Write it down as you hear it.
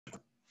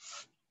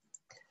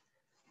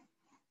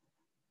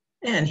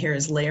And here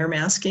is layer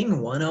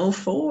masking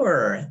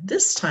 104.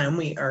 This time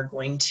we are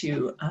going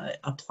to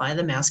apply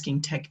the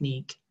masking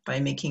technique by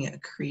making a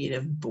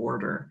creative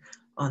border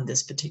on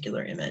this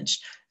particular image.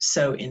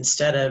 So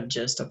instead of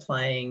just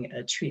applying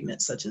a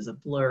treatment such as a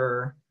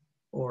blur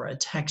or a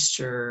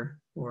texture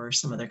or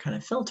some other kind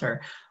of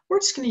filter, we're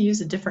just going to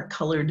use a different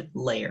colored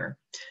layer.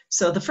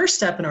 So the first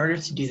step in order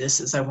to do this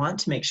is I want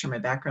to make sure my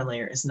background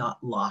layer is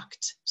not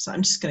locked. So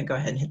I'm just going to go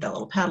ahead and hit that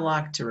little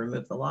padlock to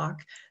remove the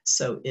lock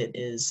so it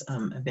is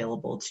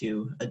available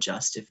to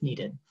adjust if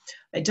needed.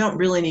 I don't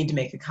really need to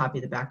make a copy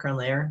of the background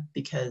layer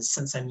because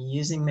since I'm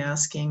using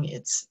masking,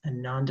 it's a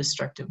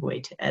non-destructive way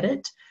to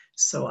edit.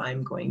 So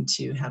I'm going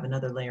to have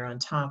another layer on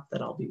top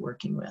that I'll be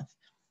working with.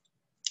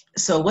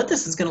 So what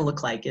this is going to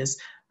look like is,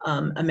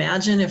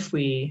 imagine if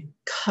we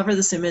cover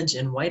this image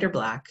in white or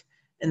black,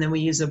 and then we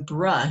use a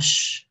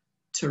brush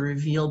to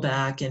reveal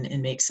back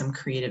and make some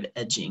creative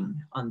edging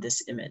on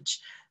this image.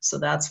 So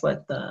that's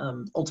what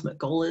the ultimate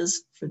goal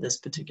is for this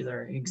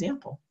particular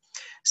example.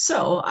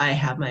 So I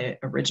have my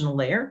original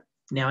layer.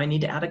 Now I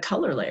need to add a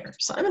color layer.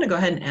 So I'm going to go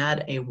ahead and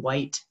add a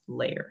white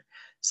layer.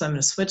 So I'm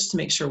going to switch to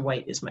make sure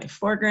white is my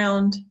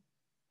foreground.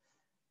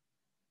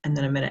 And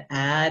then I'm going to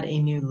add a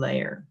new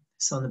layer.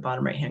 So in the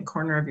bottom right-hand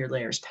corner of your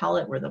layers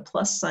palette where the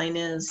plus sign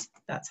is,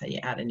 that's how you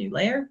add a new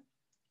layer.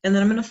 And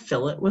then I'm going to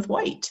fill it with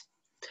white.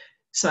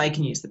 So I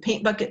can use the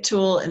paint bucket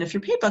tool. And if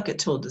your paint bucket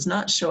tool does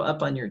not show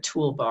up on your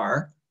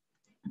toolbar,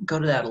 go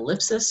to that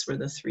ellipsis where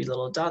the three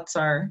little dots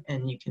are,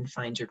 and you can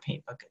find your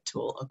paint bucket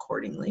tool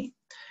accordingly.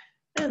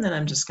 And then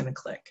I'm just going to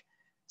click.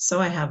 So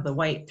I have the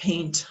white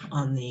paint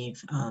on the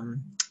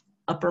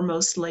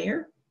uppermost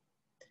layer.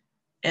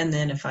 And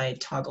then if I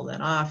toggle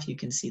that off, you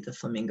can see the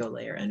flamingo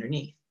layer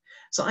underneath.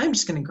 So I'm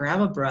just going to grab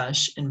a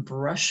brush and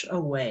brush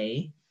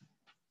away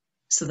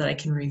so that I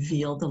can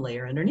reveal the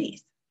layer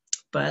underneath.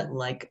 But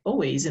like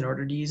always, in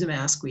order to use a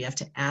mask, we have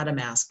to add a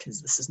mask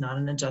because this is not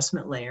an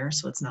adjustment layer,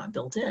 so it's not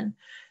built in.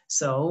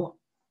 So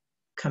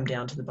come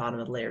down to the bottom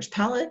of the layers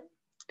palette,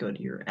 go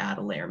to your add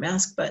a layer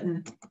mask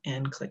button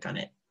and click on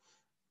it.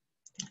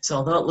 So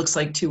although it looks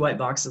like two white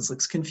boxes,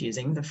 looks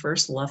confusing, the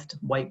first left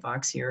white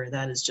box here,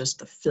 that is just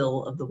the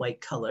fill of the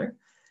white color.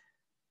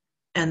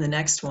 And the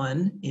next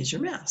one is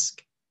your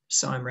mask.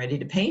 So I'm ready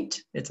to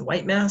paint. It's a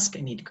white mask.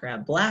 I need to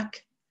grab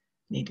black,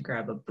 need to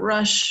grab a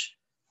brush,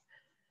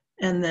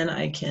 and then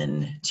I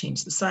can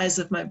change the size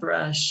of my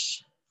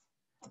brush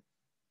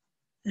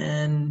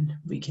and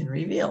we can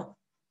reveal.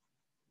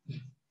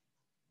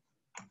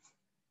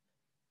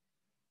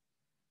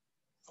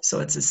 So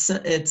it's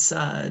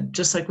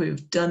just like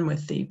we've done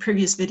with the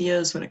previous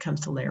videos when it comes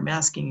to layer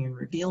masking and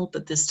reveal,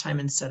 but this time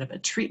instead of a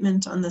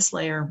treatment on this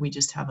layer, we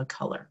just have a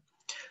color.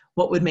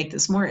 What would make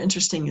this more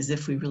interesting is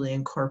if we really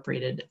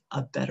incorporated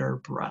a better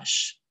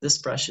brush. This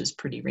brush is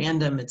pretty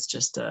random. It's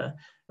just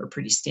or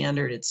pretty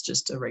standard. It's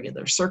just a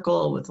regular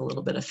circle with a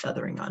little bit of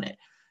feathering on it.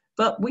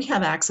 But we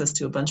have access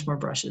to a bunch more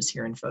brushes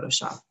here in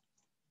Photoshop.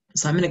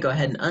 So I'm going to go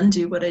ahead and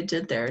undo what I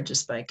did there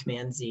just by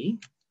Command-Z,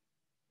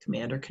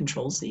 Command or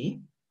Control-Z.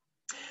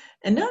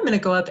 And now I'm going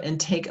to go up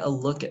and take a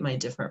look at my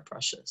different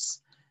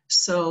brushes.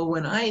 So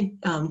when I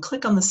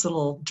click on this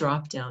little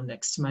drop down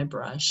next to my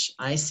brush,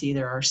 I see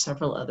there are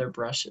several other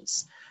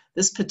brushes.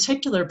 This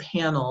particular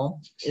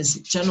panel is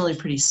generally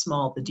pretty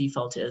small, the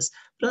default is,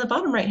 but on the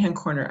bottom right-hand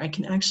corner, I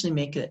can actually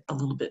make it a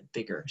little bit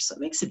bigger. So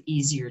it makes it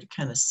easier to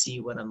kind of see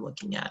what I'm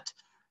looking at.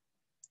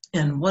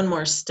 And one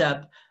more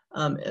step,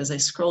 as I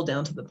scroll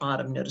down to the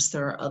bottom, notice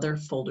there are other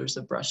folders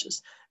of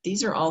brushes.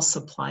 These are all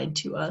supplied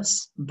to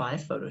us by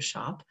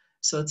Photoshop.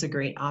 So it's a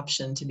great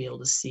option to be able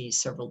to see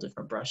several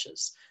different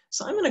brushes.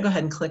 So I'm going to go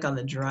ahead and click on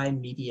the dry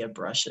media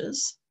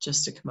brushes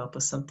just to come up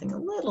with something a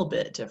little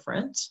bit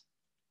different.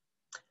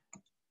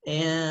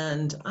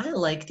 And I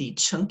like the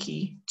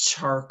chunky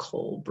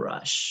charcoal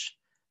brush.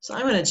 So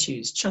I'm going to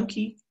choose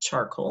chunky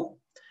charcoal.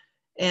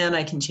 And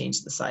I can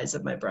change the size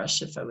of my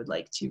brush if I would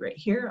like to right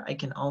here. I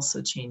can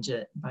also change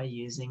it by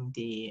using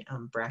the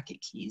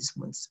bracket keys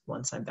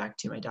once I'm back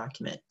to my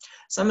document.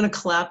 So I'm going to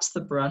collapse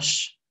the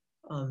brush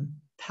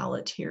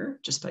palette here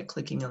just by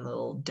clicking on the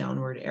little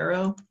downward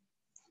arrow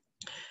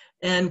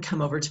and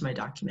come over to my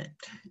document.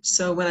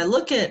 So when I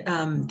look at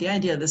the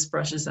idea of this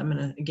brush is I'm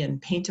going to, again,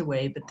 paint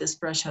away, but this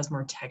brush has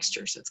more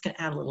texture. So it's going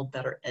to add a little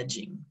better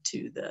edging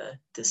to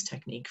this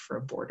technique for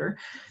a border.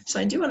 So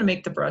I do want to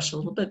make the brush a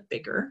little bit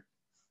bigger.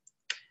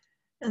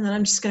 And then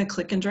I'm just going to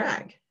click and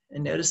drag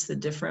and notice the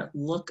different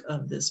look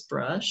of this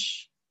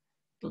brush.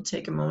 It'll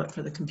take a moment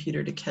for the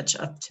computer to catch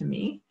up to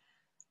me.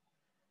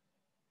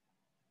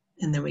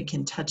 And then we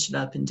can touch it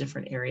up in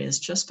different areas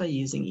just by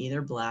using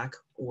either black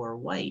or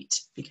white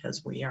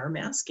because we are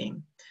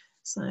masking.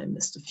 So I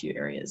missed a few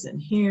areas in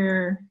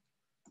here,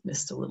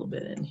 missed a little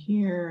bit in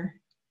here,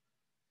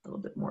 a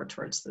little bit more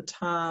towards the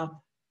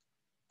top.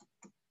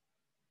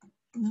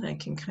 And then I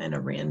can kind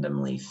of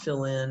randomly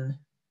fill in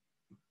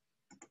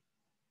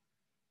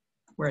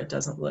where it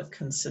doesn't look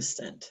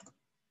consistent.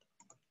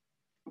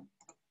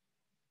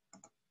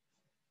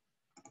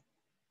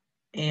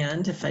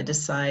 And if I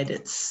decide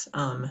it's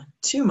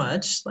too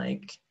much,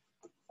 like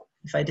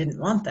if I didn't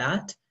want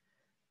that,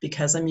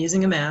 Because I'm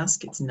using a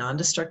mask, it's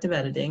non-destructive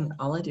editing.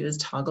 All I do is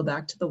toggle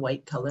back to the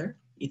white color,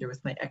 either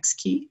with my X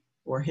key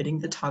or hitting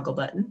the toggle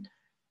button,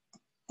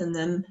 and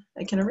then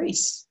I can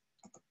erase.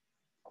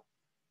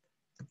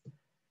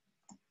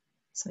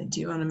 So I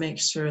do want to make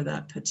sure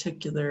that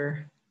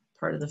particular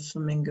part of the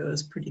flamingo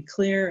is pretty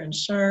clear and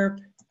sharp.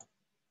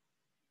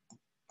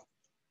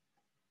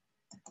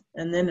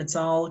 And then it's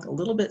all a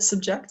little bit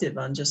subjective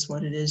on just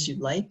what it is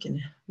you'd like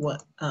and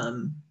what,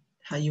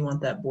 how you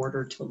want that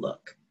border to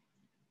look.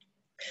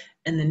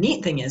 And the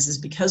neat thing is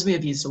because we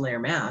have used a layer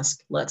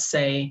mask, let's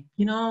say,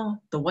 you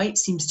know, the white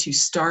seems too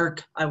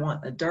stark. I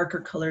want a darker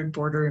colored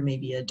border,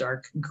 maybe a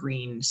dark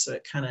green, so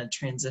it kind of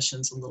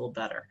transitions a little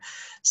better.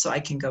 So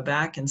I can go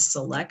back and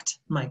select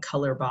my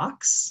color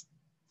box,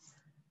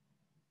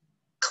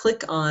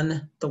 click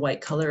on the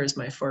white color as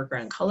my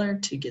foreground color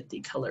to get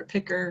the color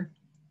picker,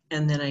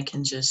 and then I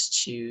can just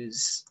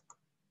choose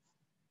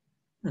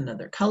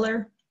another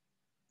color,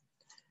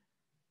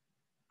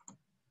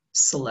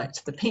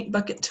 select the paint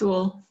bucket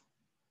tool,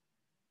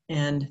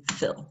 and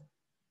fill.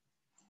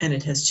 And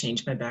it has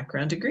changed my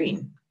background to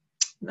green.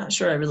 I'm not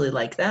sure I really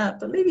like that,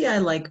 but maybe I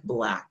like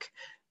black.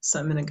 So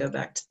I'm going to go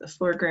back to the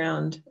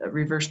foreground,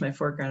 reverse my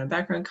foreground and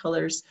background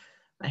colors.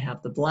 I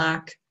have the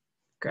black,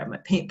 grab my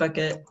paint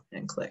bucket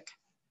and click.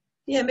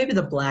 Yeah, maybe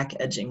the black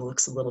edging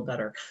looks a little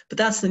better, but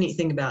that's the neat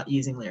thing about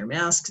using layer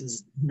masks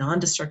is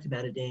non-destructive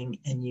editing,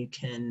 and you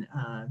can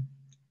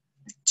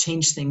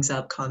change things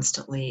up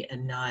constantly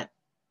and not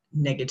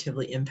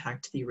negatively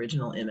impact the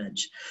original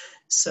image.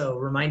 So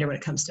reminder, when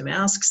it comes to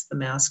masks, the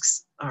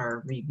masks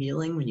are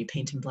revealing. When you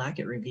paint in black,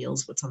 it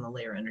reveals what's on the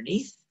layer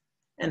underneath,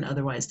 and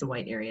otherwise the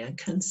white area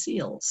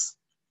conceals.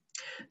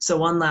 So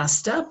one last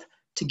step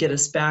to get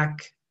us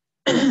back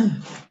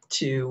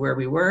to where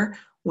we were.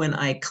 When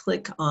I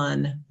click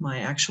on my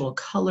actual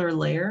color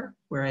layer,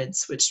 where I had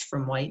switched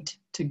from white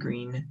to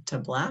green to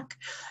black,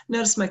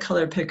 notice my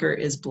color picker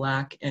is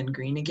black and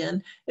green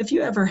again. If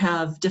you ever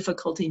have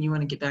difficulty and you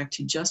want to get back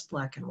to just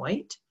black and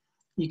white,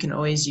 you can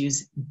always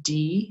use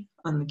D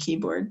on the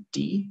keyboard,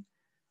 D,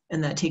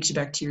 and that takes you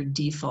back to your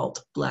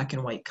default black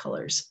and white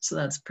colors. So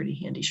that's a pretty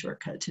handy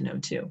shortcut to know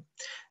too.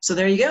 So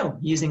there you go,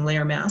 using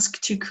layer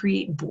mask to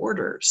create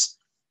borders.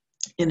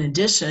 In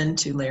addition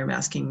to layer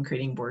masking and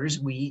creating borders,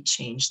 we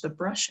changed the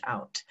brush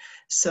out.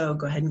 So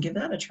go ahead and give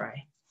that a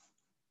try.